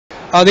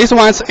This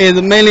one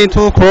is mainly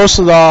to cross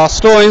the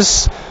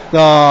stones,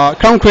 the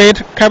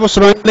concrete,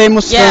 cobblestone,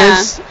 limestone,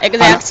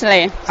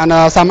 exactly,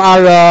 and some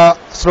other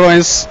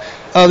stones.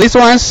 These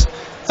ones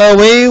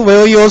we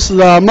will use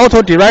the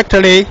motor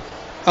directly.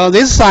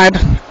 This side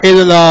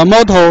is the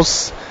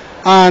motors,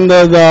 and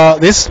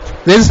this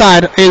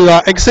side is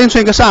the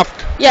eccentric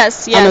shaft.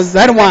 Yes. And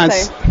that one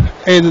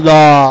is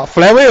the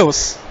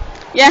flywheels.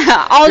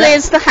 Yeah, all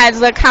this has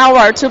the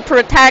cover to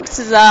protect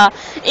the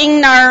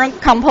inner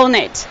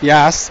component.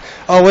 Yes,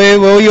 we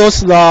will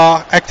use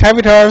the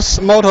excavators,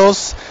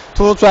 motors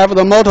to drive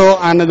the motor,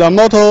 and the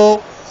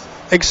motor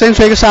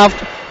eccentric shaft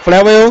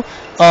flywheel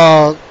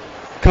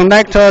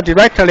connect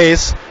directly,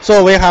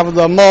 so we have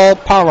the more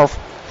power.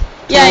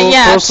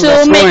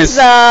 To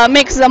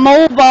make the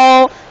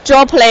movable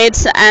draw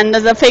plates and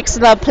the fixed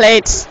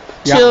plates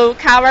to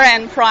cover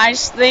and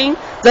press thing.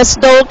 The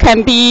stove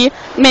can be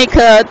make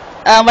a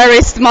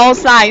very small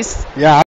size. Yeah.